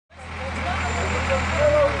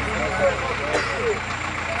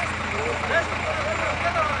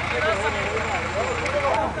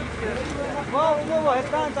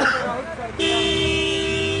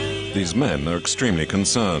These men are extremely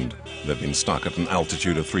concerned. They've been stuck at an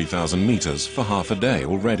altitude of 3,000 meters for half a day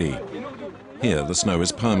already. Here, the snow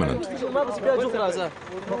is permanent.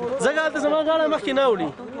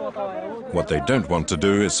 What they don't want to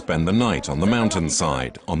do is spend the night on the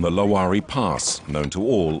mountainside, on the Lowari Pass, known to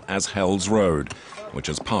all as Hell's Road, which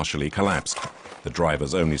has partially collapsed. The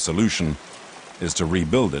driver's only solution is to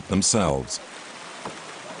rebuild it themselves.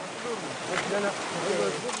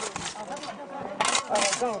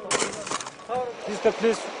 This is the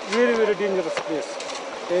place, very, very dangerous place.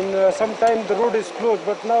 And sometimes the road is closed,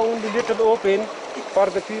 but now only little open for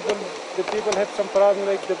the people. The people have some problem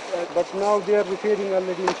like that, but now they are repairing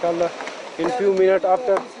already, inshallah. In few minutes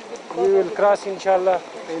after, we will cross, inshallah,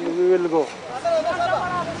 and we will go.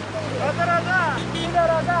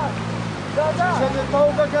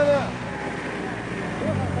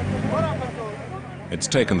 It's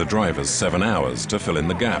taken the drivers 7 hours to fill in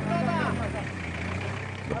the gap.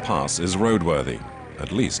 The pass is roadworthy,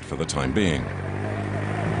 at least for the time being.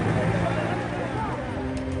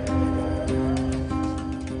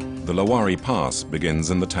 The Lowari Pass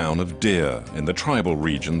begins in the town of Deer, in the tribal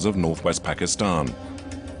regions of northwest Pakistan.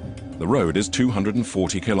 The road is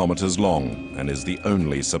 240 kilometers long and is the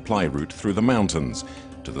only supply route through the mountains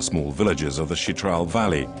to the small villages of the Chitral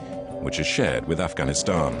Valley, which is shared with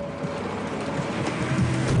Afghanistan.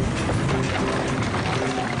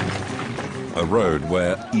 A road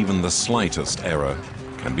where even the slightest error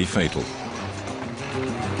can be fatal.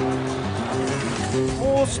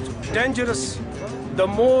 Most dangerous, the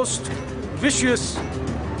most vicious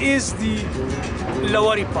is the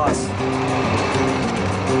Lowari Pass.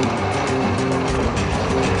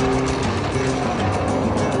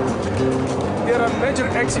 There are major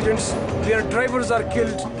accidents where drivers are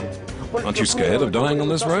killed. Aren't you scared of dying on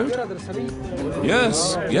this road?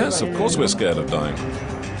 Yes, yes, of course we're scared of dying.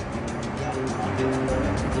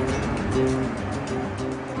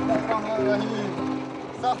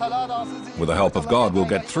 With the help of God, we'll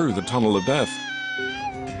get through the tunnel of death.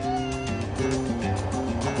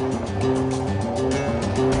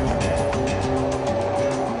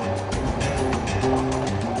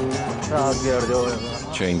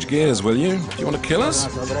 Change gears, will you? Do you want to kill us?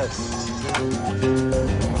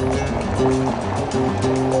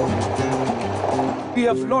 We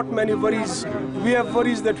have not many worries. We have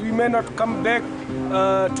worries that we may not come back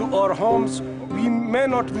to our homes. We may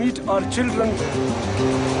not meet our children.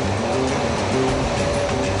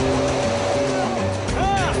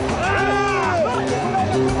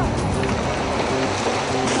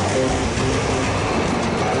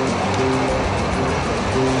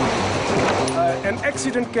 An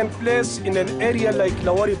accident can place in an area like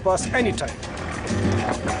Lowari Pass anytime.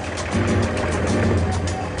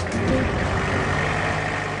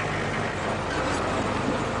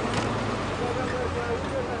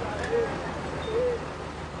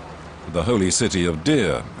 The holy city of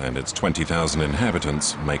Deer and its 20,000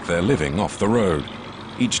 inhabitants make their living off the road.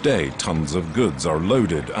 Each day, tons of goods are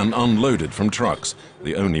loaded and unloaded from trucks,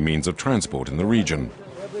 the only means of transport in the region.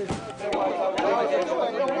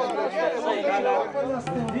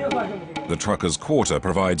 The truckers' quarter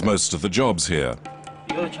provides most of the jobs here.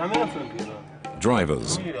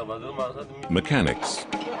 Drivers, mechanics,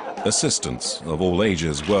 assistants of all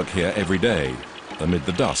ages work here every day amid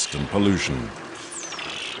the dust and pollution.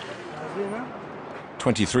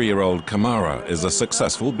 23-year-old Kamara is a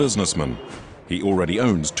successful businessman. He already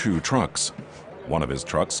owns 2 trucks. One of his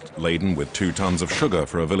trucks, laden with 2 tons of sugar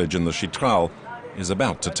for a village in the Chitral, is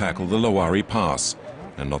about to tackle the Lowari Pass,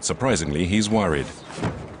 and not surprisingly, he's worried.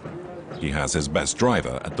 He has his best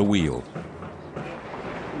driver at the wheel.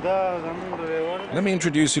 Let me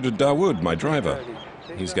introduce you to Dawood, my driver.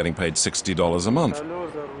 He's getting paid $60 a month,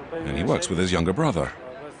 and he works with his younger brother.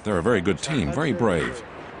 They're a very good team, very brave.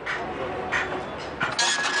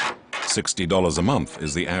 $60 a month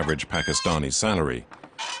is the average Pakistani salary.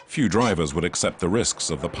 Few drivers would accept the risks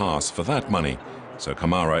of the pass for that money, so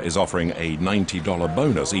Kamara is offering a $90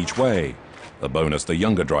 bonus each way, a bonus the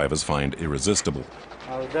younger drivers find irresistible.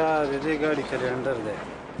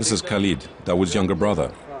 This is Khalid, Dawood's younger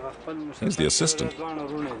brother. He's the assistant.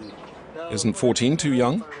 Isn't 14 too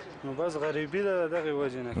young?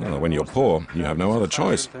 Well, when you're poor, you have no other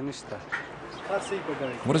choice.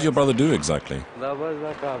 What does your brother do exactly?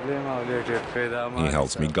 He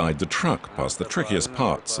helps me guide the truck past the trickiest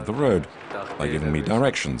parts of the road by giving me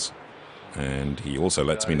directions. And he also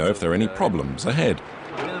lets me know if there are any problems ahead.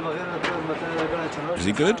 Is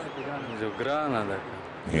he good?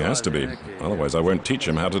 He has to be, otherwise I won't teach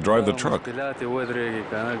him how to drive the truck.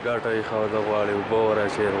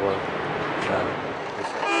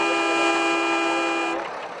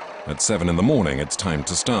 At 7 in the morning, it's time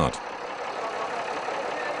to start.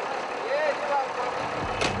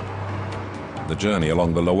 The journey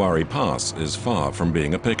along the Lowari Pass is far from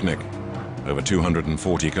being a picnic. Over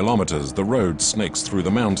 240 kilometers, the road snakes through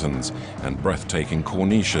the mountains and breathtaking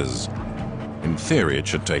corniches. In theory, it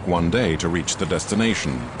should take 1 day to reach the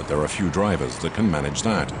destination, but there are few drivers that can manage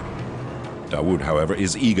that. Dawood, however,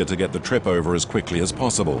 is eager to get the trip over as quickly as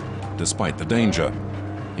possible, despite the danger.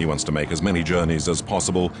 He wants to make as many journeys as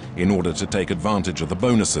possible in order to take advantage of the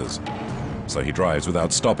bonuses. So he drives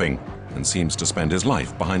without stopping and seems to spend his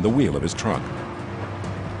life behind the wheel of his truck.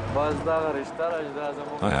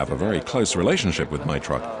 I have a very close relationship with my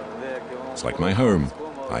truck. It's like my home.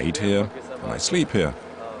 I eat here and I sleep here.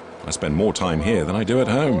 I spend more time here than I do at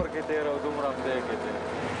home.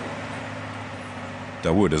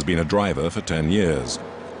 Dawood has been a driver for 10 years.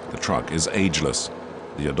 The truck is ageless.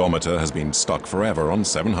 The odometer has been stuck forever on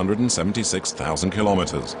 776,000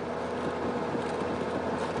 kilometers.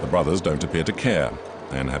 The brothers don't appear to care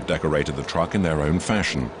and have decorated the truck in their own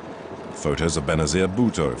fashion. Photos of Benazir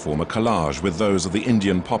Bhutto form a collage with those of the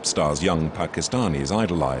Indian pop stars young Pakistanis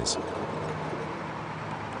idolize.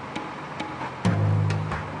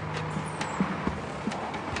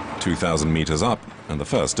 "2,000 meters up and the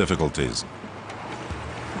first difficulties.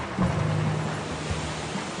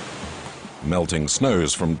 Melting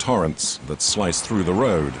snows from torrents that slice through the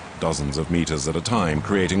road, dozens of meters at a time,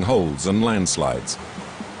 creating holes and landslides.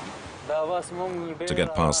 To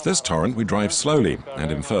get past this torrent, we drive slowly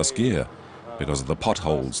and in first gear because of the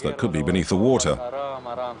potholes that could be beneath the water.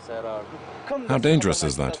 How dangerous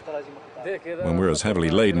is that? When we're as heavily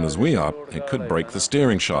laden as we are, it could break the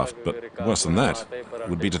steering shaft, but worse than that, it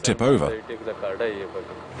would be to tip over.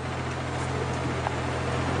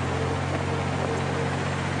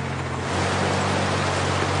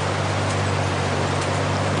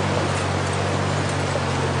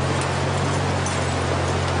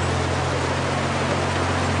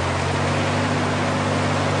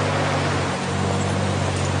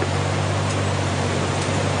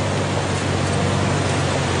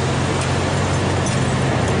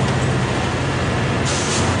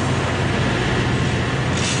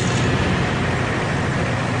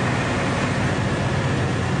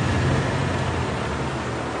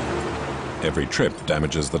 Every trip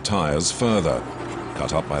damages the tires further,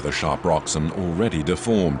 cut up by the sharp rocks and already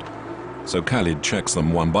deformed. So Khalid checks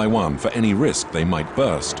them one by one for any risk they might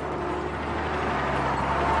burst.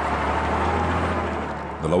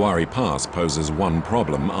 The Lowari Pass poses one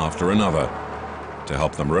problem after another. To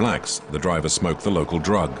help them relax, the drivers smoke the local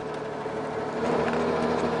drug.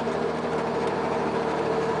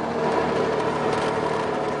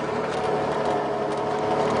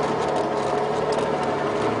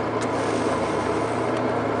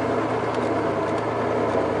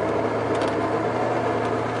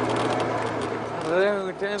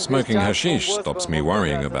 Smoking hashish stops me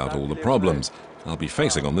worrying about all the problems I'll be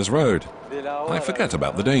facing on this road. I forget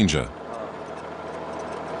about the danger.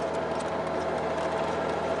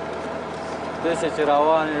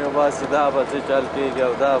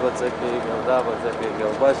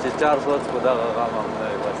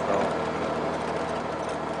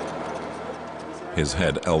 His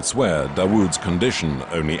head elsewhere, Dawood's condition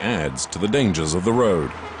only adds to the dangers of the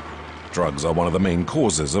road. Drugs are one of the main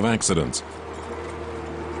causes of accidents.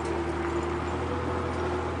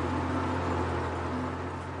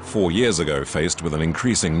 Four years ago, faced with an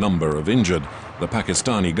increasing number of injured, the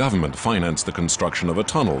Pakistani government financed the construction of a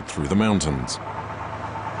tunnel through the mountains.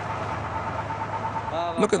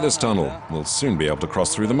 Look at this tunnel. We'll soon be able to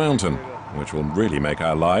cross through the mountain, which will really make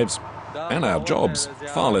our lives and our jobs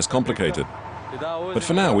far less complicated. But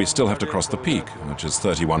for now, we still have to cross the peak, which is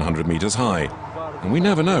 3,100 meters high, and we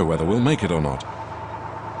never know whether we'll make it or not.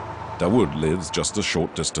 Dawood lives just a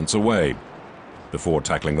short distance away. Before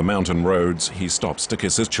tackling the mountain roads, he stops to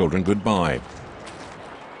kiss his children goodbye.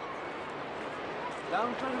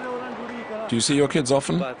 Do you see your kids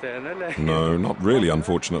often? No, not really,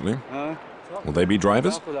 unfortunately. Will they be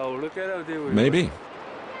drivers? Maybe.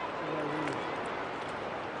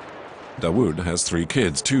 Dawood has 3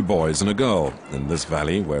 kids, 2 boys and a girl. In this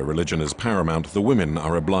valley, where religion is paramount, the women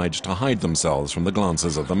are obliged to hide themselves from the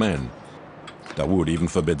glances of the men. Dawood even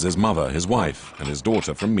forbids his mother, his wife, and his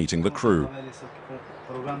daughter from meeting the crew.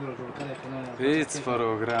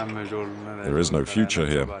 There is no future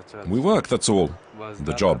here. We work, that's all.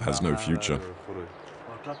 The job has no future.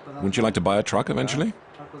 Wouldn't you like to buy a truck eventually?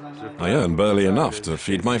 I earn barely enough to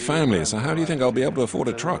feed my family, so how do you think I'll be able to afford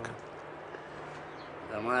a truck?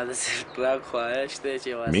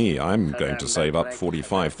 Me, I'm going to save up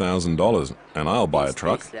 $45,000 and I'll buy a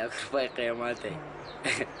truck.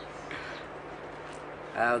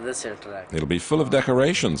 It'll be full of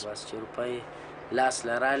decorations. As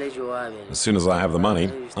soon as I have the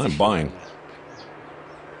money, I'm buying.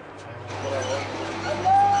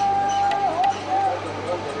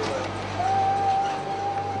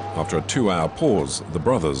 After a 2-hour pause, the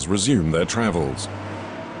brothers resume their travels.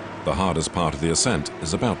 The hardest part of the ascent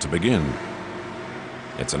is about to begin.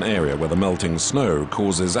 It's an area where the melting snow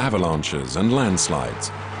causes avalanches and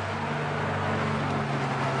landslides.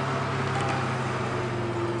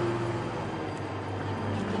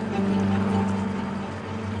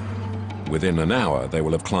 Within an hour, they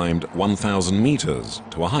will have climbed 1,000 meters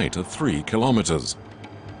to a height of 3 kilometers.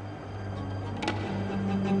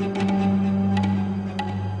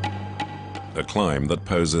 A climb that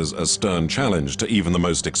poses a stern challenge to even the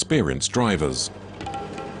most experienced drivers.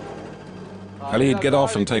 Khalid, get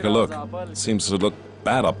off and take a look. It seems to look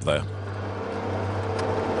bad up there.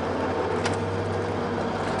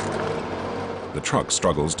 The truck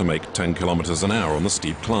struggles to make 10 kilometers an hour on the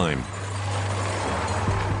steep climb.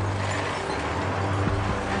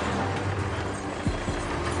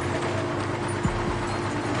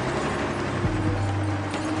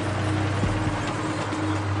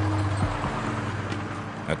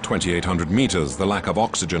 At 2,800 meters, the lack of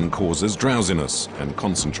oxygen causes drowsiness, and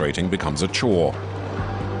concentrating becomes a chore.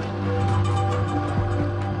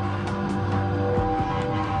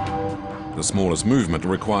 The smallest movement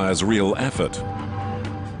requires real effort,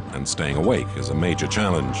 and staying awake is a major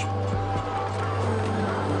challenge.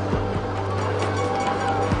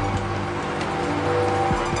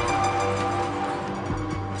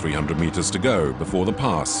 "300 meters to go before the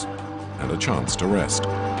pass, and a chance to rest."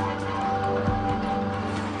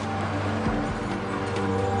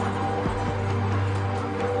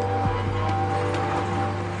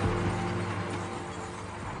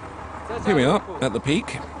 Here we are, at the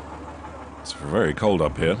peak. It's very cold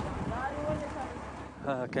up here.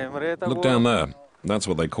 Look down there. That's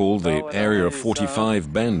what they call the area of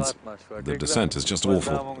 45 bends. The descent is just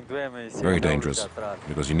awful. Very dangerous,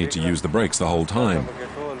 because you need to use the brakes the whole time,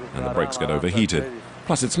 and the brakes get overheated.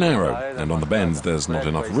 Plus it's narrow, and on the bends there's not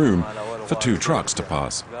enough room for 2 trucks to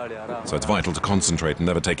pass. So it's vital to concentrate and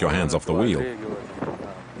never take your hands off the wheel.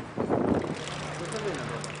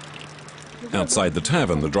 Outside the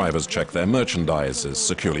tavern, the drivers check their merchandise is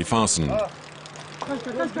securely fastened.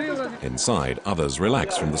 Inside, others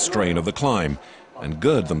relax from the strain of the climb and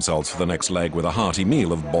gird themselves for the next leg with a hearty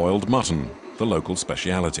meal of boiled mutton, the local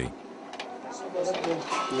speciality.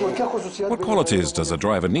 What qualities does a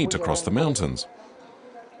driver need to cross the mountains?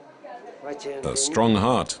 A strong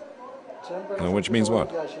heart. Which means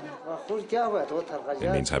what?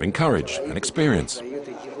 It means having courage and experience.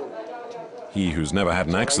 He who's never had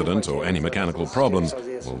an accident or any mechanical problems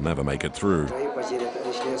will never make it through.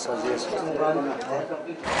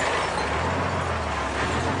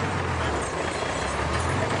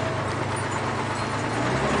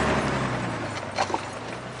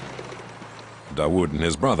 Dawood and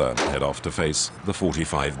his brother head off to face the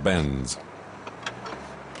 45 bends.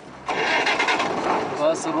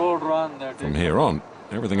 From here on,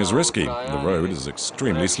 everything is risky. The road is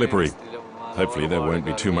extremely slippery. Hopefully there won't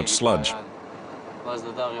be too much sludge.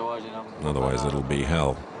 Otherwise it'll be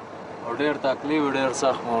hell.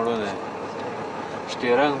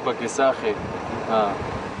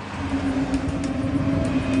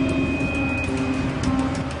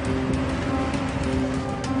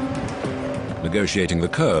 Negotiating the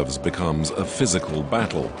curves becomes a physical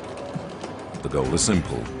battle. The goal is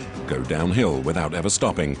simple: go downhill without ever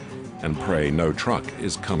stopping, and pray no truck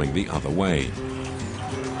is coming the other way.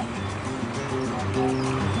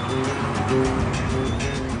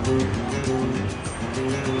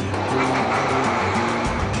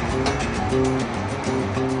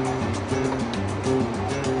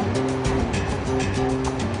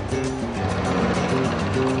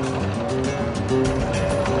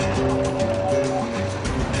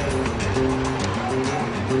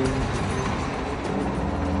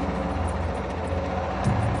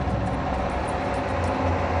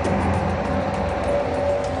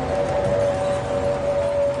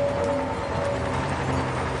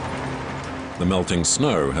 The melting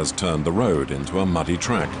snow has turned the road into a muddy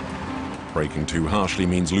track. Braking too harshly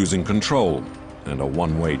means losing control, and a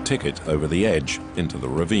one-way ticket over the edge into the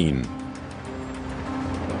ravine.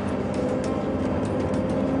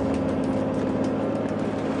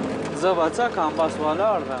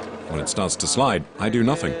 When it starts to slide, I do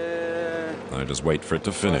nothing. I just wait for it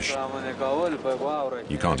to finish.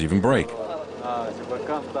 You can't even brake.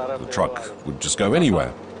 The truck would just go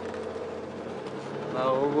anywhere.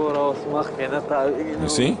 You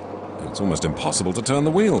see? It's almost impossible to turn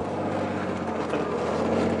the wheel.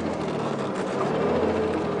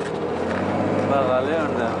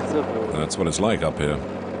 That's what it's like up here.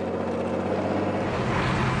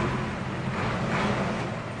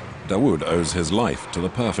 Dawood owes his life to the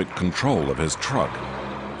perfect control of his truck.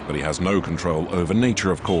 But he has no control over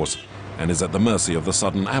nature, of course, and is at the mercy of the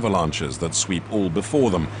sudden avalanches that sweep all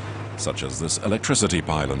before them, such as this electricity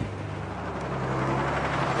pylon.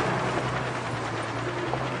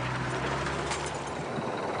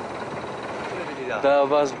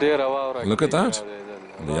 Look at that.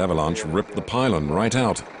 The avalanche ripped the pylon right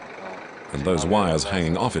out, and those wires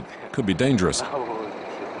hanging off it could be dangerous.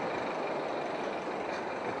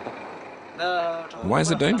 Why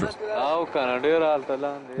is it dangerous?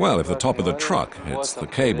 Well, if the top of the truck hits the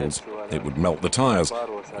cables, it would melt the tires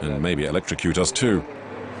and maybe electrocute us too.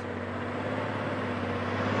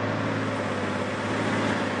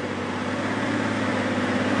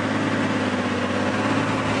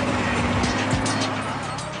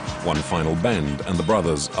 One final bend and the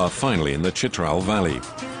brothers are finally in the Chitral Valley.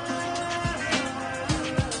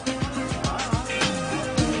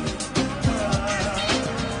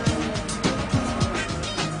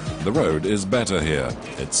 The road is better here.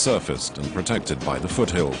 It's surfaced and protected by the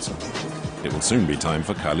foothills. It will soon be time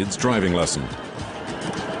for Khalid's driving lesson.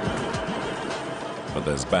 But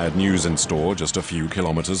there's bad news in store just a few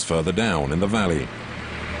kilometers further down in the valley.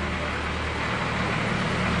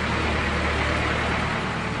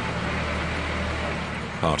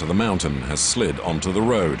 Part of the mountain has slid onto the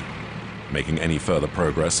road, making any further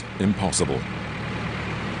progress impossible.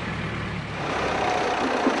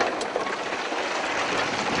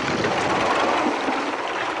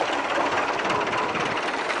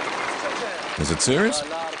 Is it serious?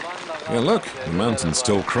 Yeah, look, the mountain's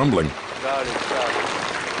still crumbling.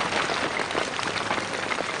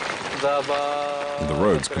 The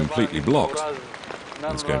road's completely blocked.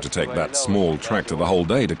 It's going to take that small tractor the whole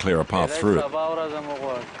day to clear a path through it.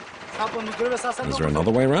 Is there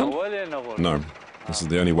another way around? No, this is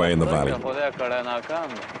the only way in the valley.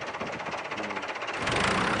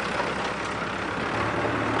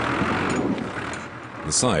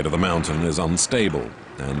 The side of the mountain is unstable,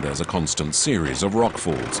 and there's a constant series of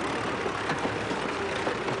rockfalls.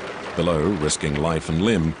 Below, risking life and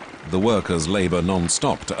limb, the workers labor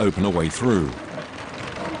non-stop to open a way through.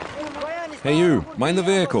 Hey you, mind the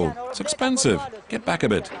vehicle. It's expensive. Get back a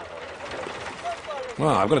bit.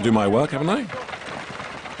 Well, I've got to do my work, haven't I?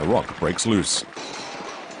 A rock breaks loose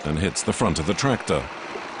and hits the front of the tractor.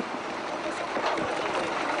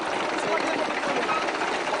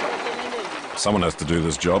 Someone has to do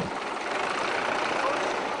this job.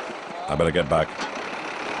 I better get back.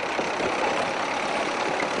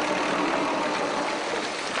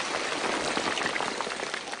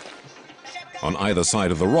 On either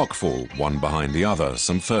side of the rockfall, one behind the other,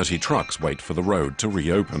 some 30 trucks wait for the road to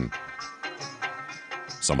reopen.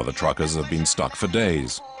 Some of the truckers have been stuck for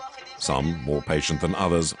days. Some, more patient than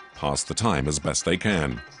others, pass the time as best they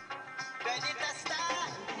can.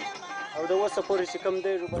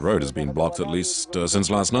 The road has been blocked at least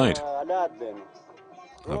since last night.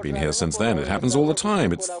 I've been here since then. It happens all the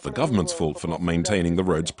time. It's the government's fault for not maintaining the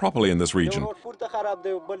roads properly in this region.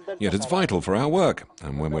 Yet it's vital for our work,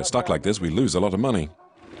 and when we're stuck like this, we lose a lot of money.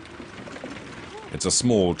 It's a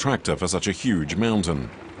small tractor for such a huge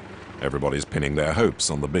mountain. Everybody's pinning their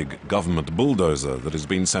hopes on the big government bulldozer that has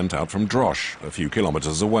been sent out from Drosh, a few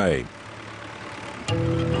kilometers away.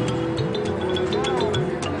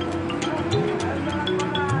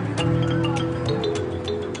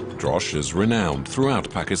 Drosh is renowned throughout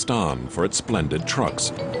Pakistan for its splendid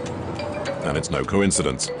trucks. And it's no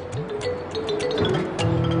coincidence.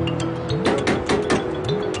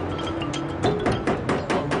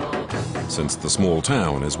 Since the small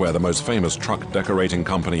town is where the most famous truck decorating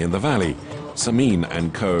company in the valley,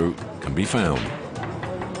 Samin & Co. can be found.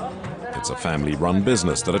 It's a family-run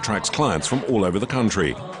business that attracts clients from all over the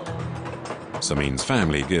country. Samin's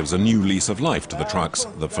family gives a new lease of life to the trucks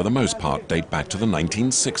that for the most part date back to the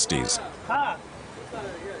 1960s.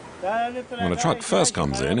 When a truck first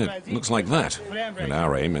comes in, it looks like that, and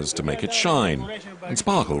our aim is to make it shine and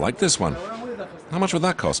sparkle like this one. How much would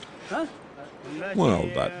that cost? Well,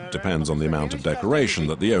 that depends on the amount of decoration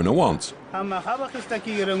that the owner wants.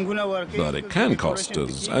 But it can cost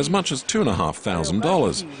as much as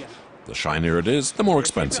 $2,500. The shinier it is, the more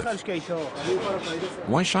expensive.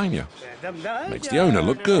 Why shinier? Makes the owner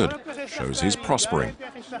look good, shows he's prospering.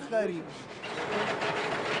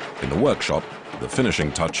 In the workshop, the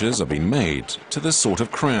finishing touches are being made to this sort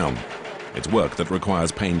of crown. It's work that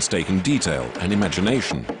requires painstaking detail and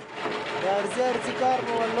imagination.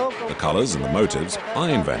 The colors and the motives I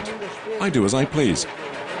invent. I do as I please.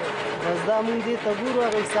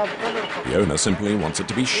 The owner simply wants it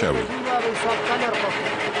to be showy.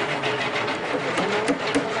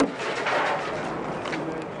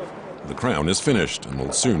 The crown is finished and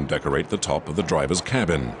will soon decorate the top of the driver's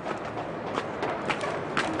cabin.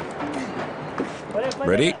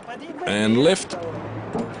 Ready? And lift.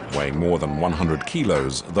 Weighing more than 100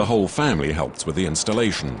 kilos, the whole family helps with the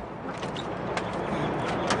installation.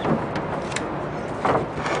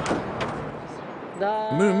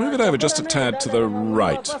 Move it over just a tad to the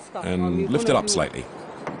right and lift it up slightly.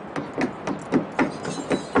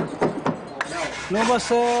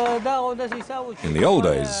 In the old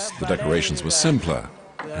days, the decorations were simpler,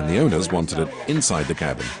 and the owners wanted it inside the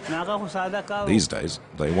cabin. These days,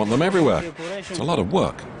 they want them everywhere. It's a lot of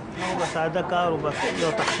work.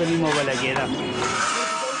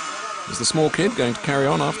 Is the small kid going to carry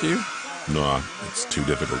on after you? No, it's too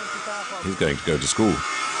difficult. He's going to go to school.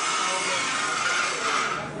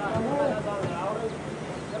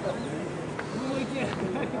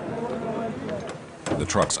 The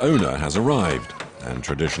truck's owner has arrived, and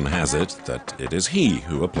tradition has it that it is he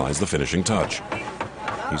who applies the finishing touch.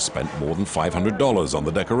 He's spent more than $500 on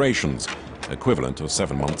the decorations, equivalent to a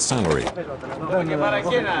 7 months' salary.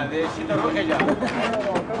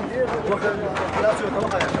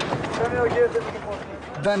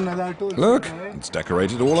 Look, it's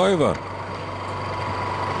decorated all over.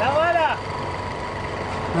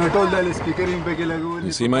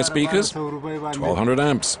 You see my speakers? 1200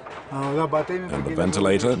 amps. And the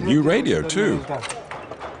ventilator, new radio too.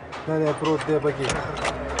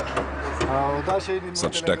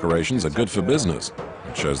 Such decorations are good for business.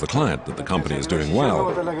 It shows the client that the company is doing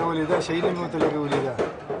well.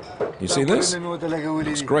 You see this? It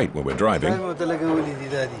looks great when we're driving.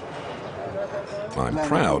 I'm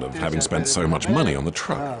proud of having spent so much money on the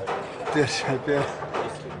truck.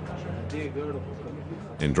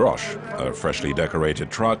 In Drosh, a freshly decorated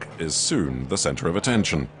truck is soon the center of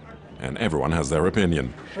attention, and everyone has their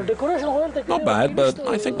opinion. Not bad, but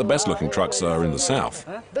I think the best-looking trucks are in the south.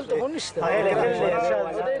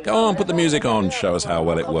 Go on, put the music on, show us how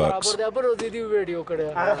well it works.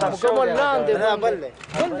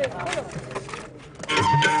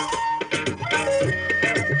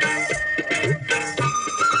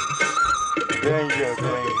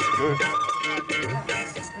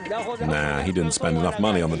 Nah, he didn't spend enough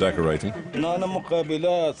money on the decorating.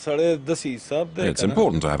 It's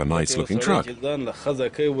important to have a nice-looking truck. It's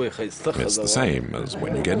the same as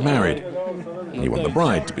when you get married. You want the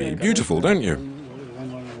bride to be beautiful, don't you?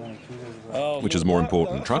 Which is more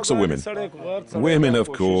important, trucks or women? Women,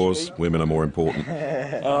 of course. Women are more important.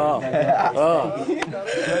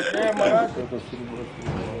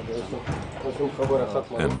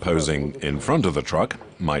 And posing in front of the truck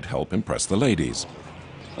might help impress the ladies.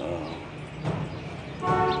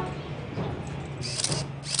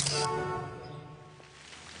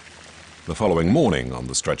 The following morning, on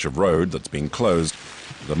the stretch of road that's been closed,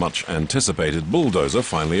 the much-anticipated bulldozer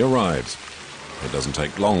finally arrives. It doesn't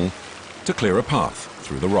take long to clear a path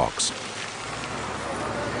through the rocks.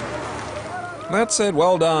 That's it,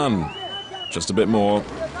 well done. Just a bit more.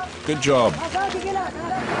 Good job.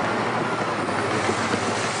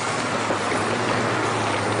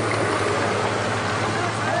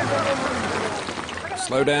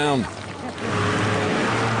 Slow down.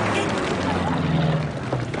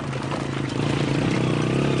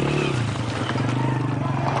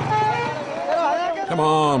 Come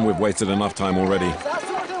on, we've wasted enough time already.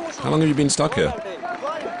 How long have you been stuck here?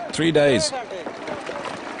 3 days.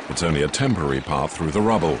 It's only a temporary path through the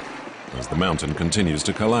rubble as the mountain continues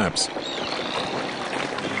to collapse.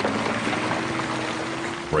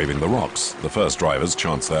 Braving the rocks, the first drivers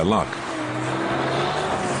chance their luck.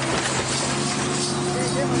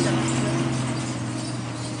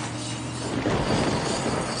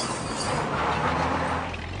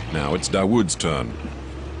 Now it's Dawood's turn.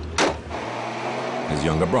 His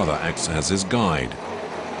younger brother acts as his guide.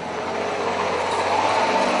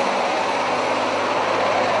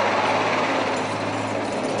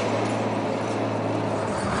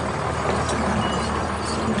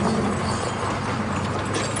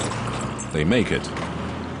 They make it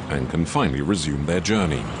and can finally resume their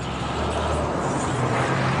journey.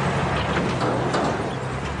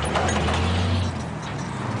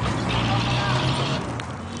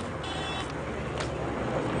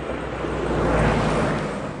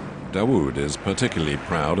 Dawood is particularly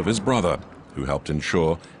proud of his brother, who helped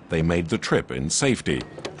ensure they made the trip in safety,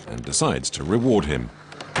 and decides to reward him.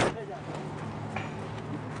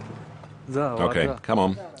 Okay, come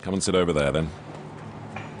on. Come and sit over there then.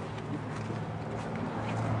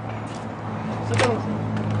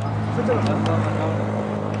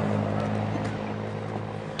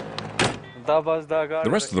 The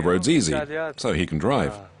rest of the road's easy, so he can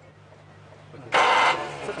drive.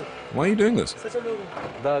 Why are you doing this?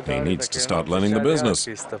 He needs to start learning the business.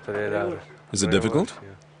 Is it difficult?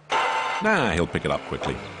 Nah, he'll pick it up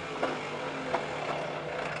quickly.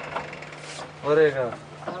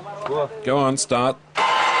 Go on, start.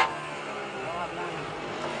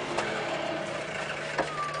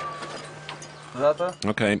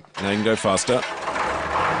 Okay, now you can go faster.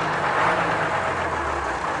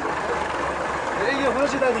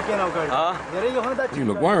 You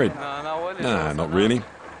look worried. Nah, not really.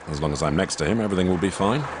 As long as I'm next to him, everything will be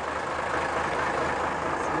fine.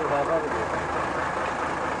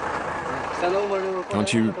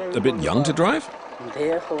 Aren't you a bit young to drive?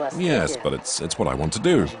 Yes, but it's what I want to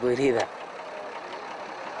do.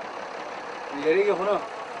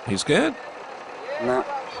 You scared? No.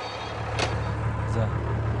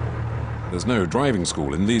 There's no driving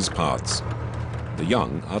school in these parts. The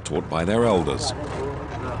young are taught by their elders.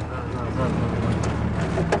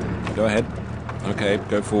 Go ahead. Okay,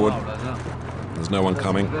 go forward. There's no one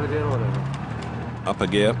coming. Up a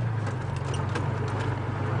gear.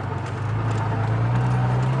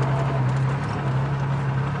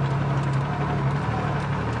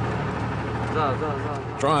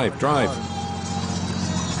 Drive, drive.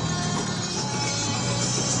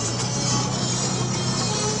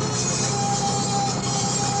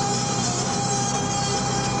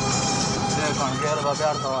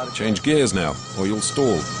 Change gears now, or you'll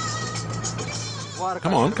stall.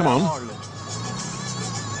 Come on, come on.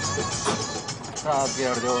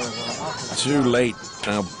 Too late.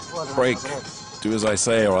 Now brake. Do as I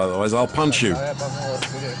say, or otherwise I'll punch you.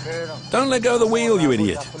 Don't let go of the wheel, you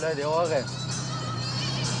idiot.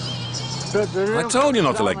 I told you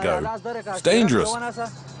not to let go. It's dangerous.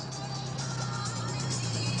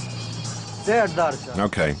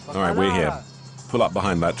 Okay, all right, we're here. Pull up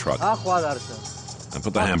behind that truck. And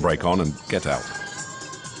put the handbrake on and get out.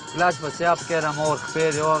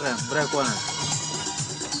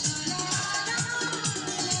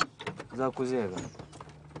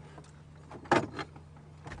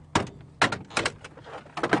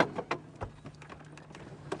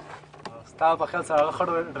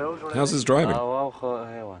 How's his driving?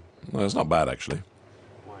 No, it's not bad, actually.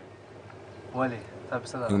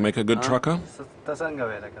 He'll make a good trucker?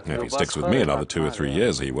 If he sticks with me another 2 or 3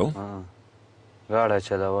 years, he will.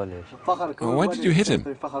 Oh, why did you hit him?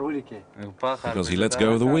 Because he lets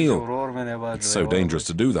go of the wheel. It's so dangerous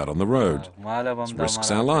to do that on the road. It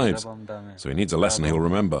risks our lives. So he needs a lesson he'll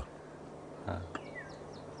remember.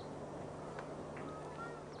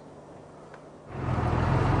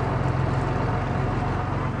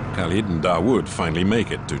 Khalid and Dawood finally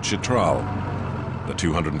make it to Chitral. The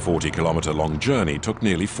 240-kilometer-long journey took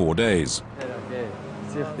nearly 4 days.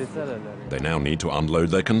 They now need to unload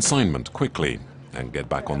their consignment quickly and get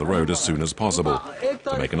back on the road as soon as possible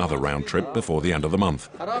to make another round trip before the end of the month.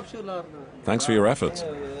 Thanks for your efforts.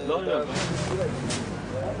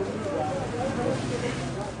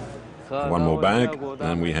 One more bag,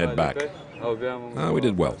 and we head back. We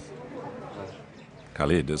did well.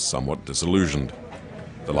 Khalid is somewhat disillusioned.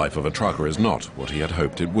 The life of a trucker is not what he had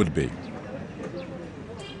hoped it would be.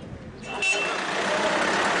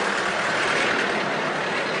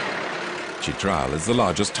 Chitral is the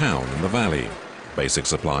largest town in the valley. Basic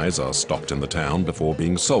supplies are stocked in the town before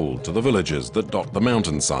being sold to the villages that dot the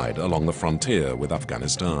mountainside along the frontier with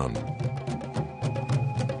Afghanistan.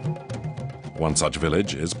 One such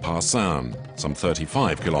village is Parsan, some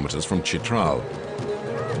 35 kilometers from Chitral.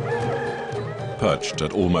 Perched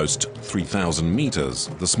at almost 3,000 meters,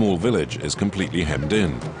 the small village is completely hemmed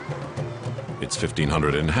in. Its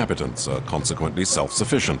 1,500 inhabitants are consequently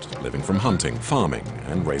self-sufficient, living from hunting, farming,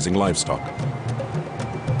 and raising livestock.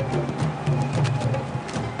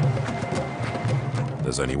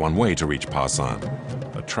 There's only one way to reach Parsan,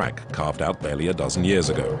 a track carved out barely a dozen years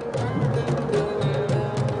ago.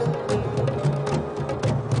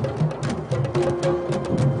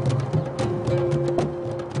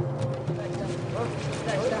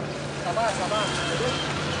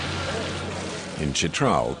 In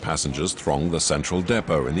Chitral, passengers throng the central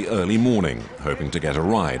depot in the early morning, hoping to get a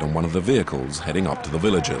ride on one of the vehicles heading up to the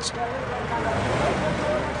villages.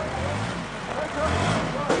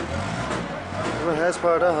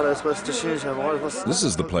 This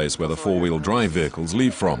is the place where the four-wheel drive vehicles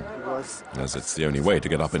leave from, as it's the only way to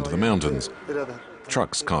get up into the mountains.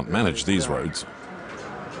 Trucks can't manage these roads.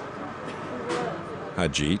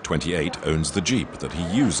 Haji, 28, owns the Jeep that he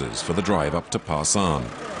uses for the drive up to Parsan.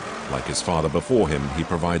 Like his father before him, he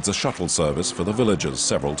provides a shuttle service for the villagers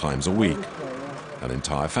several times a week. An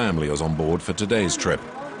entire family is on board for today's trip.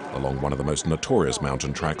 along one of the most notorious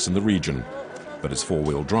mountain tracks in the region. But his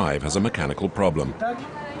four-wheel drive has a mechanical problem.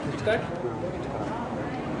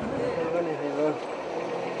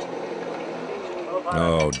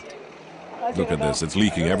 Oh, look at this, it's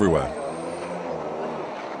leaking everywhere.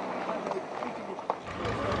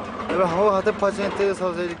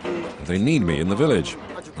 They need me in the village.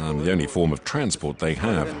 I'm the only form of transport they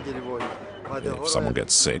have. If someone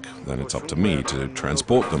gets sick, then it's up to me to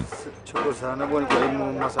transport them.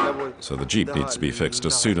 So the jeep needs to be fixed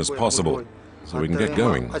as soon as possible, so we can get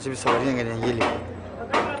going.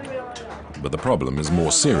 But the problem is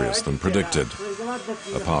more serious than predicted.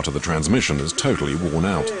 A part of the transmission is totally worn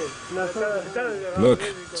out. Look,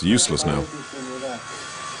 it's useless now.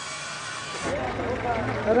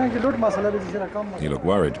 You look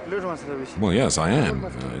worried. Well, yes, I am.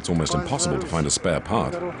 It's almost impossible to find a spare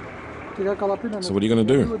part. So what are you going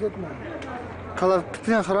to do?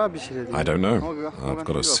 I don't know. I've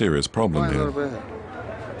got a serious problem here.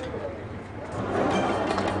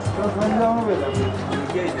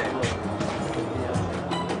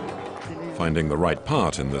 Finding the right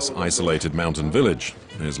part in this isolated mountain village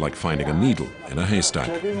is like finding a needle in a haystack.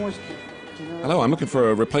 Hello, I'm looking for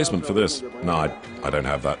a replacement for this. No, I don't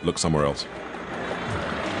have that. Look somewhere else.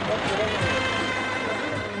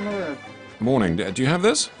 Morning. Do you have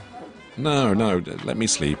this? No, let me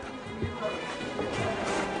sleep.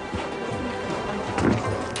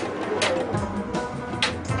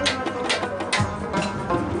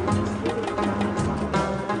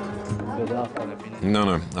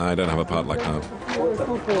 No, I don't have a part like that.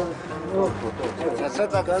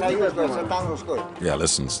 Yeah,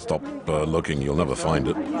 listen, stop looking, you'll never find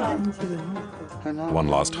it. One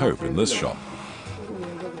last hope in this shop.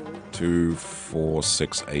 2, 4,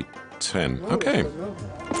 6, 8, 10. Okay.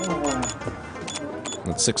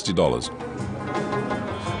 That's $60.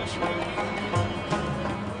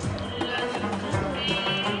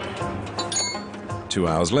 Two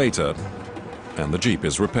hours later, and the Jeep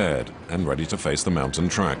is repaired and ready to face the mountain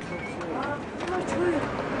track.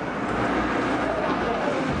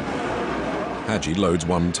 Haji loads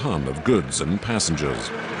 1 ton of goods and passengers.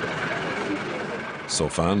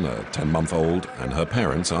 Sofan, a 10-month-old, and her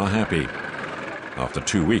parents are happy. After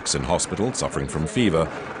 2 weeks in hospital suffering from fever,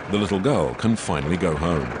 the little girl can finally go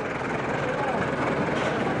home.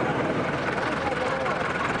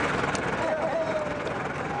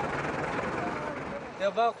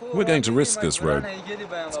 We're going to risk this road.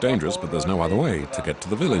 It's dangerous, but there's no other way to get to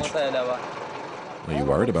the village. Are you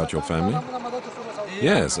worried about your family?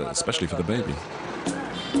 Yes, especially for the baby.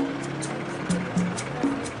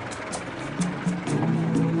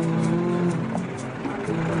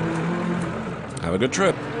 Have a good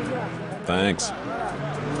trip. Thanks.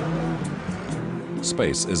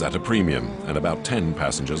 Space is at a premium, and about 10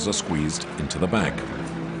 passengers are squeezed into the back.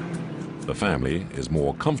 The family is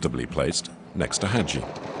more comfortably placed next to Haji.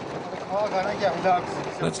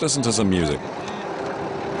 Let's listen to some music.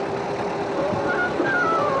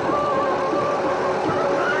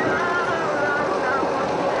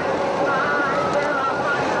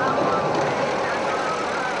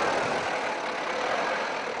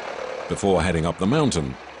 Before heading up the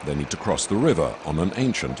mountain, they need to cross the river on an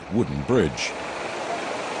ancient wooden bridge.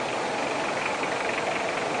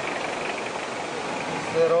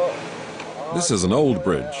 This is an old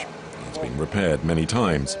bridge. It's been repaired many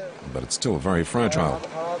times, but it's still very fragile.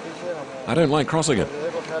 I don't like crossing it.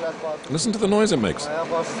 Listen to the noise it makes.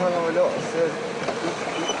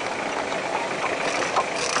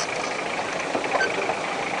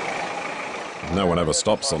 No one ever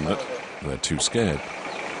stops on it. They're too scared.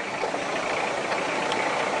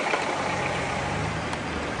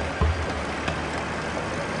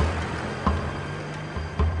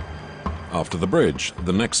 After the bridge,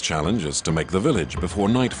 the next challenge is to make the village before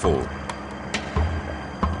nightfall.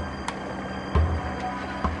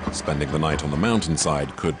 Spending the night on the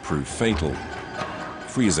mountainside could prove fatal.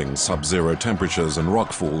 Freezing sub-zero temperatures and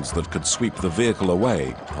rockfalls that could sweep the vehicle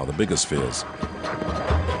away are the biggest fears.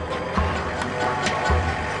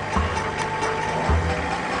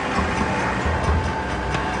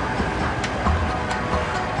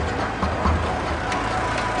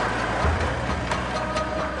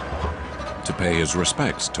 To pay his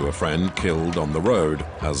respects to a friend killed on the road,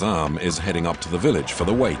 Azam is heading up to the village for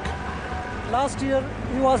the wake. Last year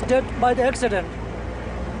he was dead by the accident.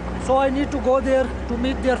 So I need to go there to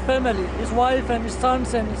meet their family, his wife and his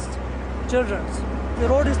sons and his children. The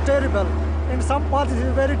road is terrible. In some parts it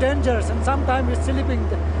is very dangerous, and sometimes it's slipping.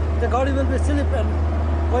 The body will be slip and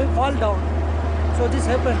going fall down. So this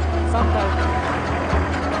happened sometimes.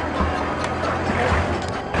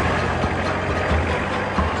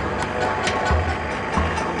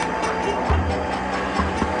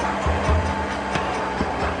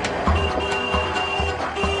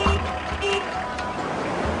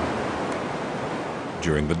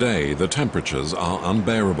 During the day, the temperatures are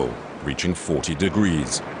unbearable, reaching 40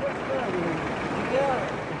 degrees.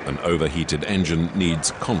 An overheated engine needs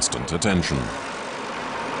constant attention.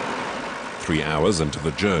 3 hours into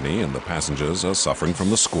the journey and the passengers are suffering from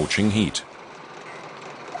the scorching heat.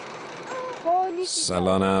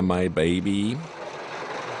 Salana, my baby.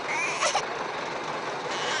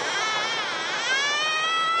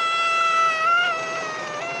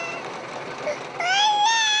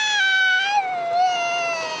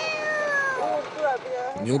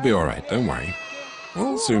 You'll be all right, don't worry.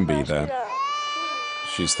 We'll soon be there.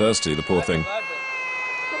 She's thirsty, the poor thing.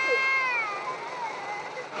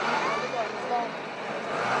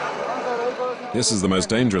 This is the most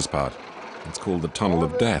dangerous part. It's called the Tunnel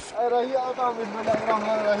of Death.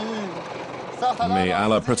 May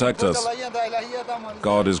Allah protect us.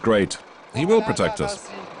 God is great. He will protect us.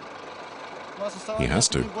 He has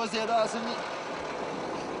to.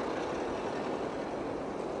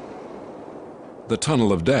 The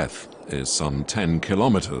Tunnel of Death is some 10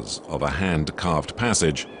 kilometers of a hand-carved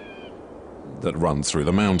passage that runs through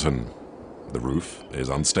the mountain. The roof is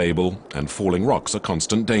unstable and falling rocks a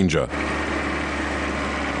constant danger.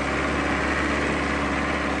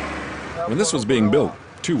 When this was being built,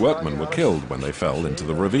 2 workmen were killed when they fell into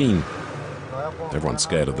the ravine. Everyone's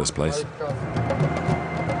scared of this place.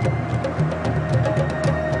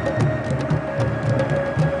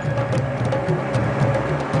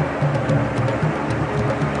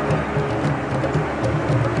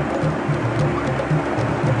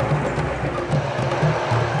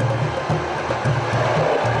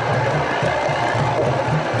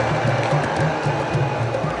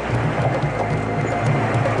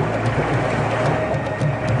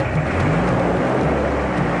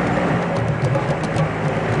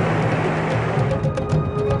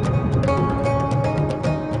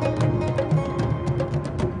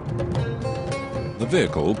 The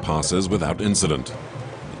vehicle passes without incident,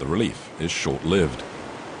 but the relief is short-lived.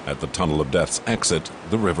 At the Tunnel of Death's exit,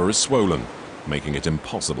 the river is swollen, making it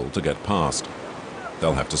impossible to get past.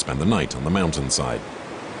 They'll have to spend the night on the mountainside.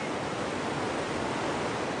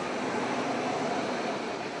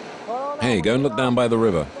 Hey, go and look down by the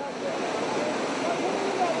river.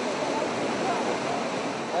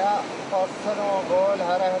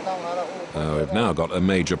 We've now got a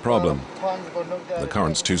major problem. The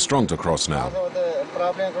current's too strong to cross now.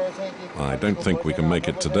 I don't think we can make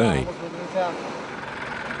it today.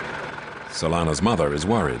 Salana's mother is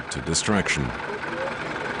worried to distraction.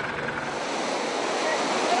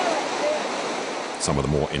 Some of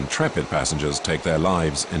the more intrepid passengers take their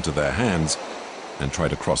lives into their hands and try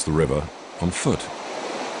to cross the river on foot.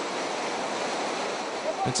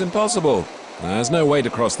 It's impossible. There's no way to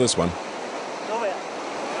cross this one.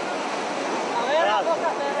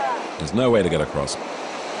 There's no way to get across.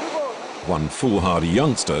 One foolhardy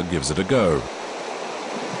youngster gives it a go.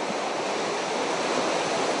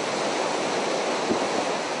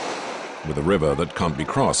 With a river that can't be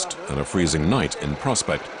crossed and a freezing night in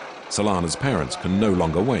prospect, Salana's parents can no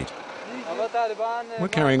longer wait. We're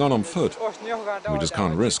carrying on foot. We just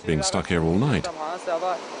can't risk being stuck here all night.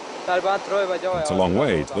 It's a long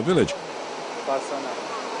way to the village.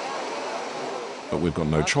 But we've got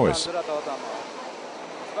no choice.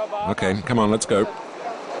 Okay, come on, let's go.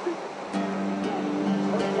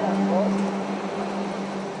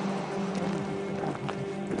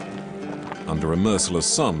 Under a merciless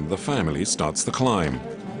sun, the family starts the climb.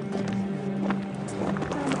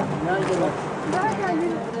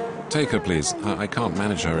 Take her, please. I can't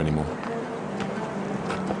manage her anymore.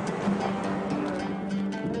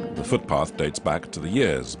 The footpath dates back to the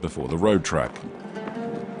years before the road track.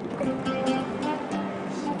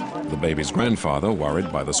 The baby's grandfather,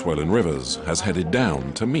 worried by the swollen rivers, has headed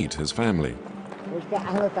down to meet his family.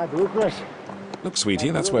 Look,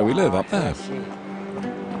 sweetie, that's where we live, up there.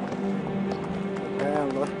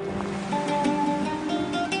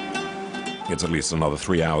 It's at least another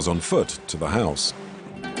 3 hours on foot to the house.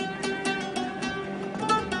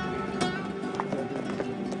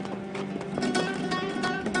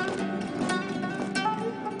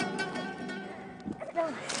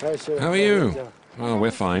 How are you? Oh,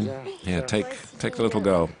 we're fine. Here, take the little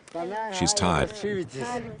girl. She's tired.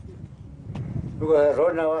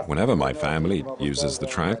 Whenever my family uses the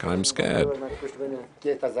track, I'm scared.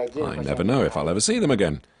 I never know if I'll ever see them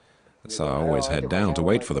again. So I always head down to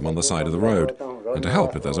wait for them on the side of the road and to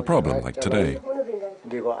help if there's a problem, like today.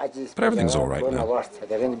 But everything's all right now.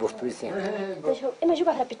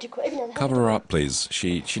 Cover her up, please.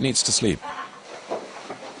 She needs to sleep.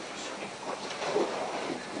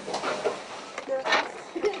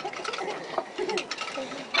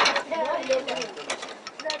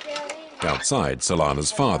 Outside,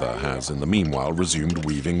 Solana's father has, in the meanwhile, resumed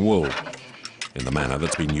weaving wool, in the manner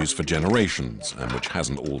that's been used for generations and which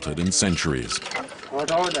hasn't altered in centuries.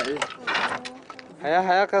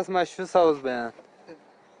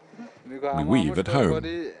 We weave at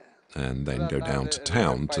home and then go down to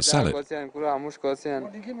town to sell it.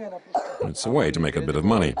 It's a way to make a bit of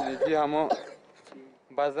money.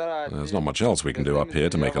 There's not much else we can do up here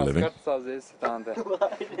to make a living.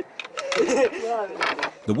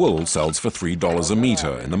 The wool sells for $3 a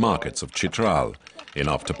metre in the markets of Chitral,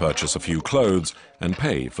 enough to purchase a few clothes and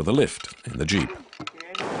pay for the lift in the jeep.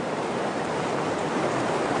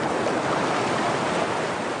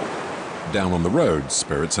 Down on the road,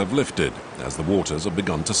 spirits have lifted as the waters have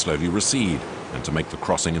begun to slowly recede, and to make the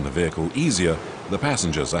crossing in the vehicle easier, the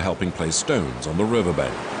passengers are helping place stones on the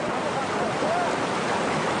riverbed.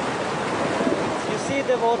 You see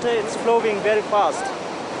the water, it's flowing very fast.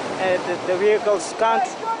 The vehicles can't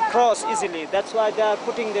cross easily. That's why they are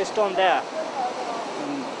putting the stone there.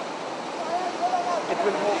 It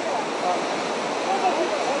will move.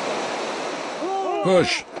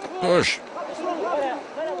 Push, push.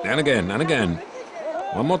 And again, and again.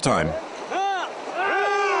 One more time.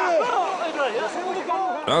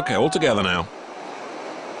 Okay, all together now.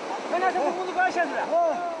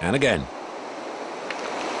 And again.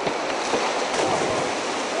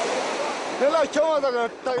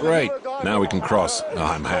 Great, now we can cross. Oh,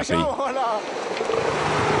 I'm happy.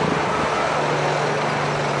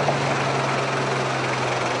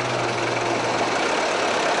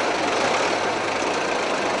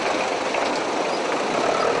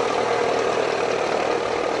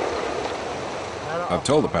 I've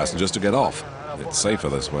told the passengers to get off. It's safer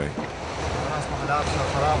this way.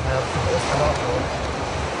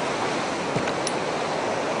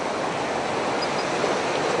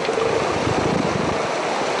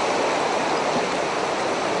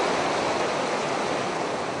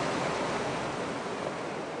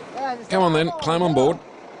 Come on then, climb on board.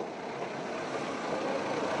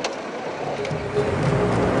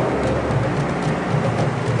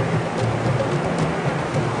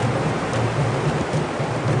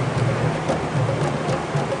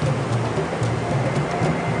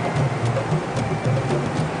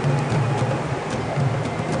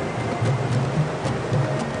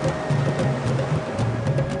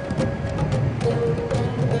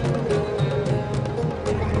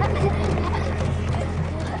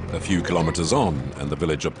 A few kilometers on, and the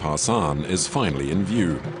village of Parsan is finally in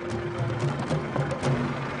view.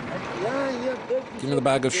 Give me the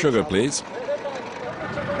bag of sugar, please.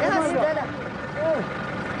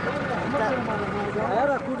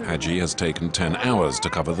 Haji has taken 10 hours to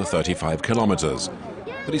cover the 35 kilometers,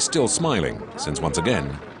 but he's still smiling, since once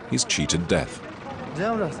again, he's cheated death.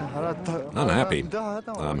 I'm happy.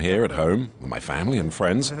 I'm here at home with my family and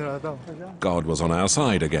friends. God was on our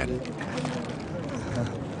side again.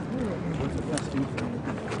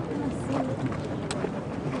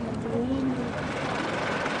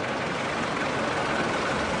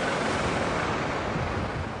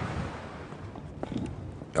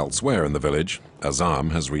 Elsewhere in the village,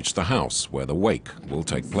 Azam has reached the house where the wake will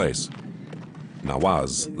take place.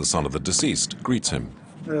 Nawaz, the son of the deceased, greets him.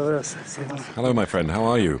 Hello, my friend, how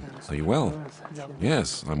are you? Are you well?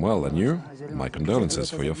 Yes, I'm well, and you? My condolences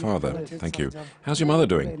for your father. Thank you. How's your mother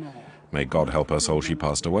doing? May God help her soul, she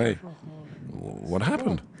passed away. What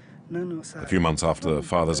happened? A few months after the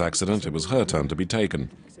father's accident, it was her turn to be taken.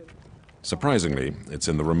 Surprisingly, it's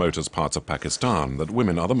in the remotest parts of Pakistan that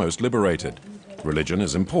women are the most liberated. Religion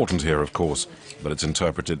is important here, of course, but it's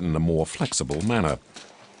interpreted in a more flexible manner.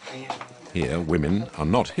 Here, women are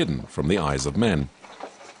not hidden from the eyes of men.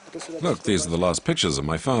 Look, these are the last pictures of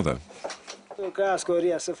my father. I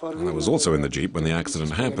was also in the jeep when the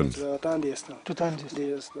accident happened. The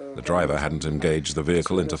driver hadn't engaged the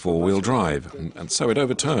vehicle into four-wheel drive, and so it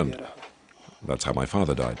overturned. That's how my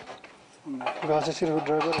father died.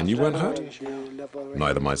 And you weren't hurt?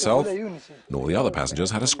 Neither myself nor the other passengers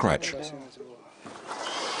had a scratch.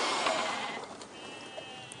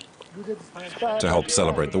 To help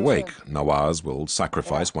celebrate the wake, Nawaz will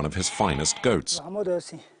sacrifice one of his finest goats.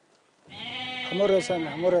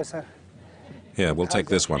 Here, we'll take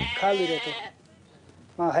this one.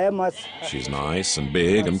 She's nice and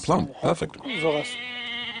big and plump. Perfect. I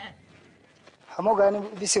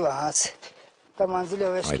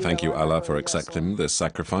thank you, Allah, for accepting this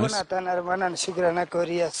sacrifice.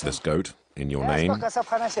 This goat, in your name.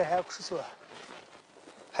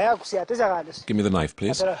 Give me the knife,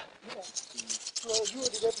 please. The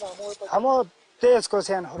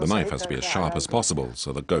knife has to be as sharp as possible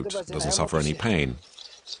so the goat doesn't suffer any pain.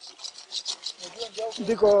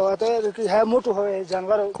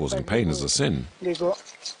 Causing pain is a sin. The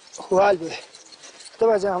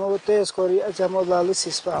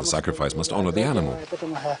sacrifice must honor the animal.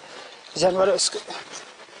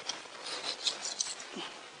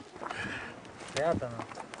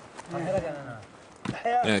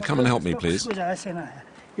 Come and help me, please.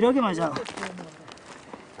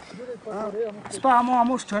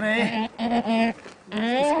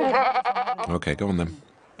 Okay, go on then.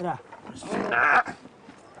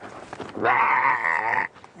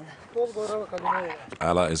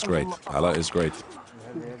 Allah is great. Allah is great.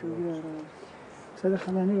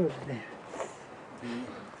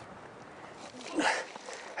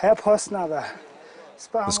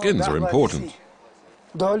 The skins are important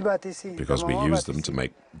because we use them to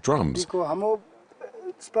make drums and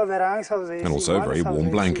also very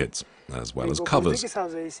warm blankets, as well as covers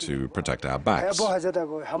to protect our backs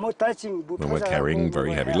when we're carrying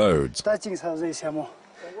very heavy loads.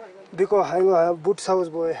 We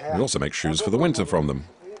also make shoes for the winter from them.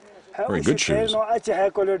 Very good shoes.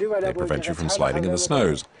 They prevent you from sliding in the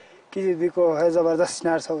snows.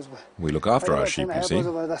 We look after our sheep, you see.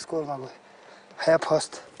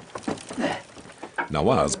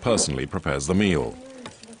 Nawaz personally prepares the meal.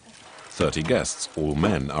 30 guests, all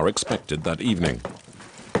men, are expected that evening.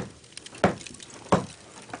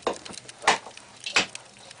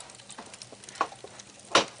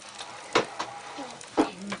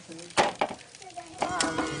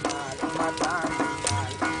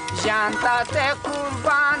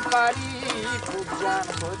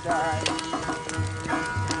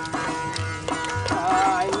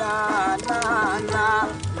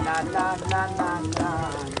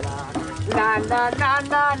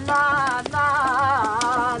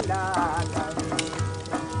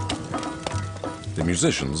 The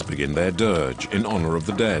musicians begin their dirge in honor of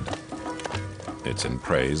the dead. It's in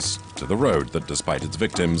praise to the road that, despite its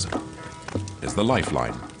victims, is the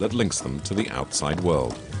lifeline that links them to the outside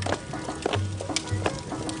world.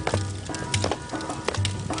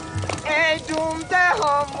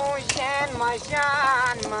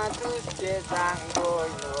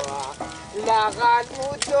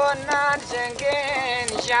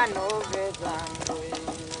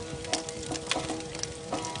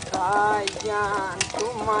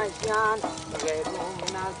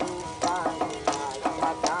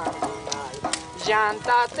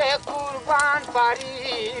 Janta te kurban pari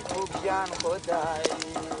khubjan khodai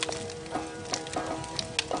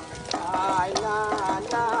ay la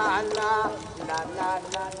la la la la la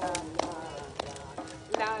la la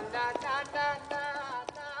la la la la